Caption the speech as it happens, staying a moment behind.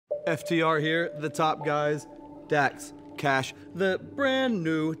FTR here, the top guys, Dax, Cash, the brand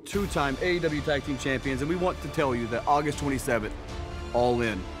new two-time AEW Tag Team Champions, and we want to tell you that August 27th, all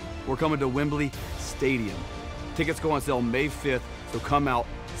in. We're coming to Wembley Stadium. Tickets go on sale May 5th, so come out,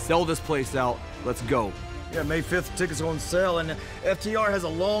 sell this place out, let's go. Yeah, May 5th, tickets are on sale, and FTR has a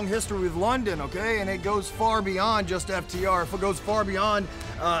long history with London, okay? And it goes far beyond just FTR. It goes far beyond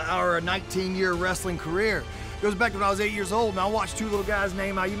our 19-year wrestling career. It goes back to when I was 8 years old, and I watched two little guys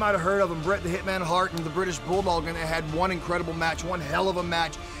named, you might have heard of them, Bret the Hitman Hart and the British Bulldog, and they had one incredible match, one hell of a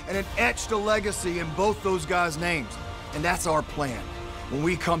match, and it etched a legacy in both those guys' names. And that's our plan. When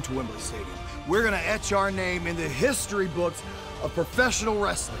we come to Wembley Stadium, we're gonna etch our name in the history books of professional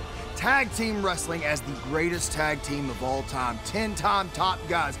wrestling. Tag team wrestling as the greatest tag team of all time. 10-time top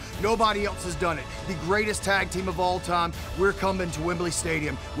guys. Nobody else has done it. The greatest tag team of all time. We're coming to Wembley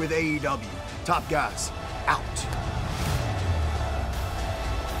Stadium with AEW. Top guys, out.